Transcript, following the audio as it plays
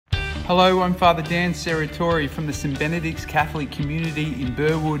Hello, I'm Father Dan Serratori from the St Benedict's Catholic Community in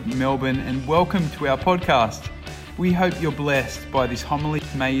Burwood, Melbourne, and welcome to our podcast. We hope you're blessed by this homily.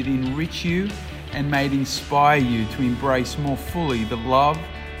 May it enrich you and may it inspire you to embrace more fully the love,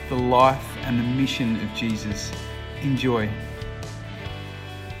 the life, and the mission of Jesus. Enjoy.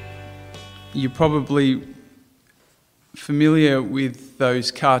 You're probably familiar with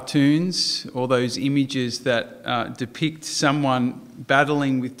those cartoons or those images that depict someone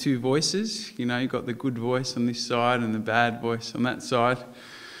battling with two voices. You know, you've got the good voice on this side and the bad voice on that side.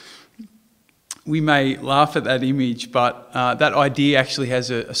 We may laugh at that image, but that idea actually has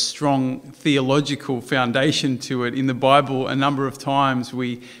a strong theological foundation to it. In the Bible, a number of times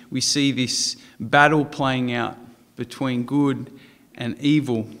we see this battle playing out between good and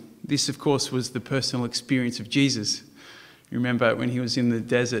evil. This, of course, was the personal experience of Jesus. You remember when he was in the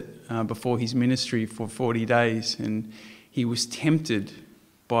desert before his ministry for 40 days and he was tempted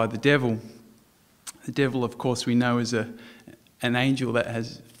by the devil. The devil, of course, we know is an angel that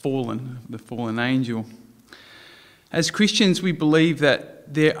has fallen, the fallen angel. As Christians, we believe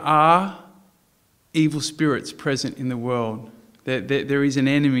that there are evil spirits present in the world. There is an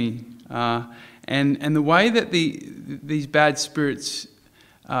enemy. And the way that these bad spirits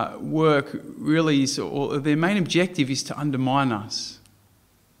work really is, or their main objective is to undermine us,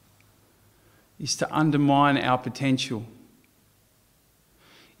 is to undermine our potential,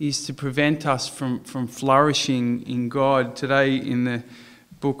 is to prevent us from flourishing in God. Today in the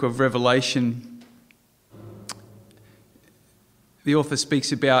book of Revelation, the author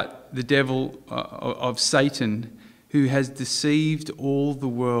speaks about the devil of Satan who has deceived all the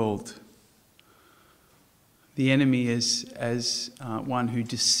world. The enemy as one who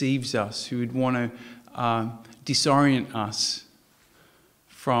deceives us, who would want to disorient us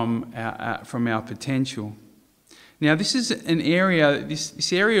from our potential. Now, this is an area,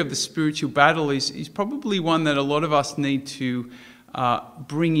 this area of the spiritual battle is probably one that a lot of us need to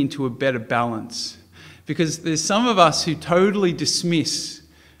bring into a better balance. Because there's some of us who totally dismiss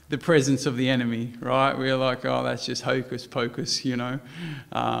the presence of the enemy, right? We're like, oh, that's just hocus pocus, you know.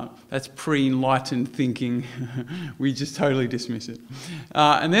 That's pre-enlightened thinking. We just totally dismiss it.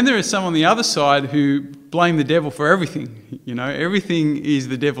 And then there is some on the other side who blame the devil for everything. You know, everything is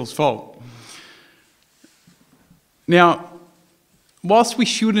the devil's fault. Now, whilst we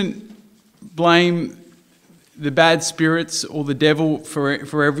shouldn't blame the bad spirits or the devil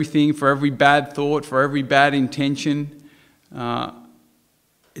for everything, for every bad thought, for every bad intention,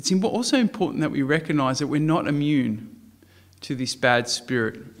 it's also important that we recognise that we're not immune to this bad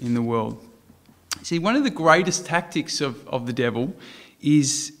spirit in the world. See, one of the greatest tactics of the devil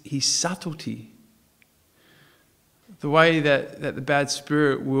is his subtlety. The way that the bad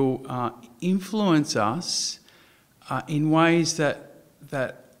spirit will influence us in ways that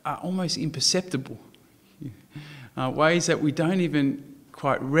are almost imperceptible. Ways that we don't even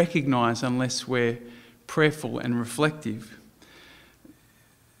quite recognise unless we're prayerful and reflective.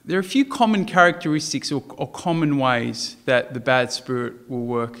 There are a few common characteristics or common ways that the bad spirit will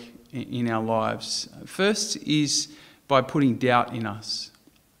work in our lives. First is by putting doubt in us.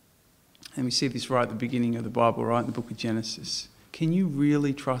 And we see this right at the beginning of the Bible, right in the book of Genesis. Can you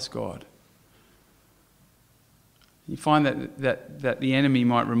really trust God? You find that the enemy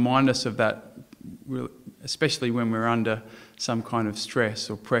might remind us of that, especially when we're under some kind of stress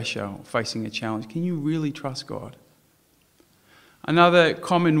or pressure or facing a challenge. Can you really trust God? Another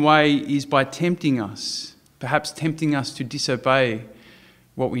common way is by tempting us, perhaps tempting us to disobey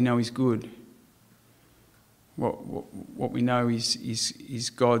what we know is good, what we know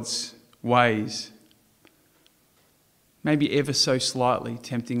is God's ways. Maybe ever so slightly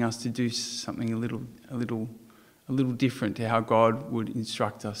tempting us to do something a little different to how God would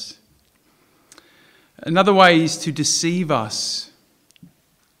instruct us. Another way is to deceive us.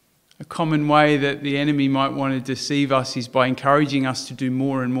 A common way that the enemy might want to deceive us is by encouraging us to do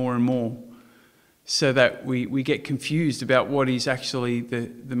more and more and more, so that we get confused about what is actually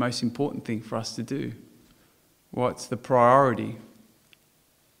the most important thing for us to do. What's the priority?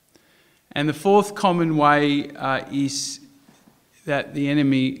 And the fourth common way is that the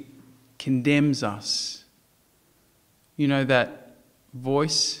enemy condemns us. You know, that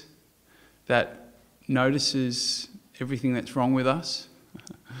voice that notices everything that's wrong with us?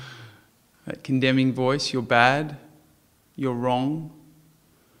 That condemning voice, you're bad, you're wrong,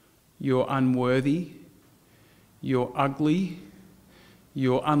 you're unworthy, you're ugly,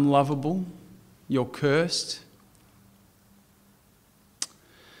 you're unlovable, you're cursed.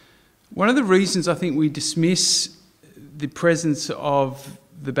 One of the reasons I think we dismiss the presence of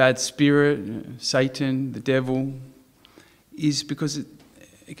the bad spirit, Satan, the devil, is because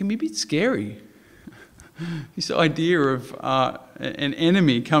it can be a bit scary, this idea of an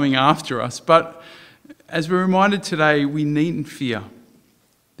enemy coming after us. But as we're reminded today, we needn't fear.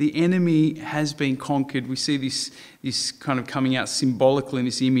 The enemy has been conquered. We see this kind of coming out symbolically in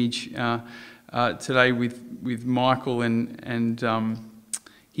this image today with Michael and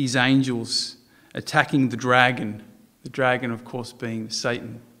his angels attacking the dragon. The dragon, of course, being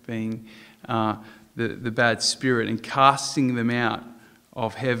Satan, being the bad spirit, and casting them out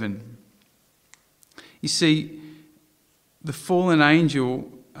of heaven. You see, the fallen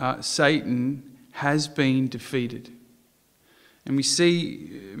angel, Satan, has been defeated. And we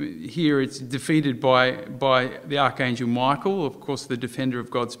see here it's defeated by the Archangel Michael, of course the defender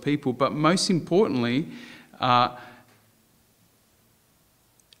of God's people, but most importantly,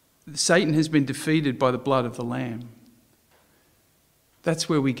 Satan has been defeated by the blood of the Lamb. That's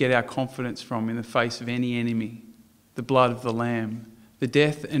where we get our confidence from in the face of any enemy, the blood of the Lamb. The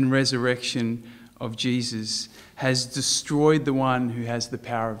death and resurrection of Jesus has destroyed the one who has the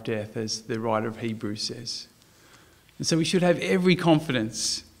power of death, as the writer of Hebrews says. And so we should have every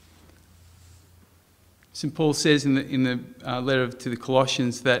confidence. St. Paul says in the letter to the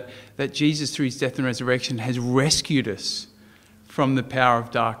Colossians that Jesus, through his death and resurrection, has rescued us from the power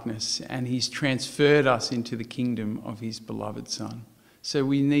of darkness, and he's transferred us into the kingdom of his beloved Son. So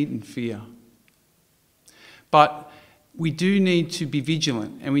we needn't fear. But we do need to be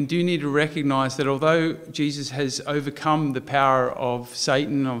vigilant, and we do need to recognise that although Jesus has overcome the power of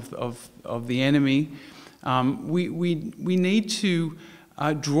Satan, of the enemy, we need to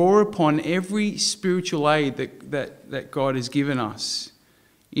draw upon every spiritual aid that God has given us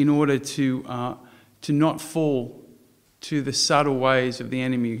in order to not fall to the subtle ways of the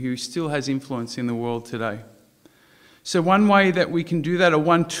enemy who still has influence in the world today. So one way that we can do that, or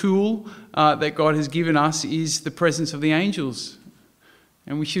one tool that God has given us, is the presence of the angels.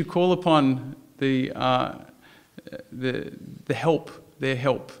 And we should call upon their help,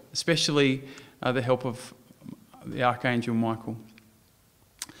 especially the help of the Archangel Michael.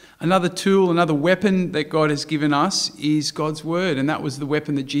 Another tool, another weapon that God has given us is God's word. And that was the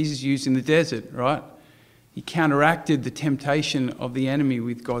weapon that Jesus used in the desert, right? He counteracted the temptation of the enemy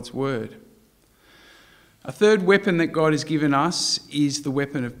with God's word. A third weapon that God has given us is the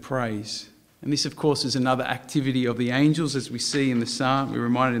weapon of praise. And this, of course, is another activity of the angels, as we see in the psalm. We're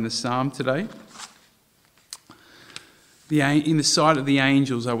reminded in the psalm today. In the sight of the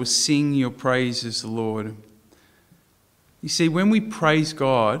angels, I will sing your praises, the Lord. You see, when we praise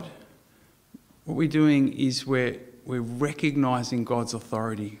God, what we're doing is we're recognising God's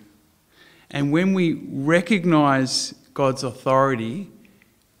authority. And when we recognise God's authority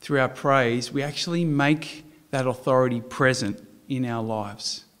through our praise, we actually make that authority present in our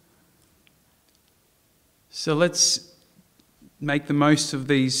lives. So let's make the most of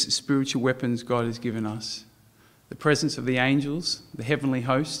these spiritual weapons God has given us. The presence of the angels, the heavenly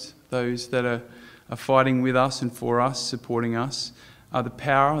host, those that are fighting with us and for us, supporting us, the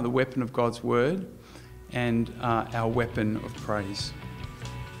power, the weapon of God's word, and our weapon of praise.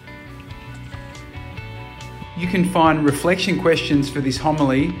 You can find reflection questions for this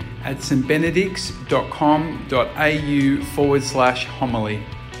homily at stbenedicts.com.au/homily.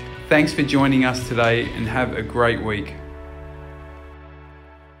 Thanks for joining us today, and have a great week.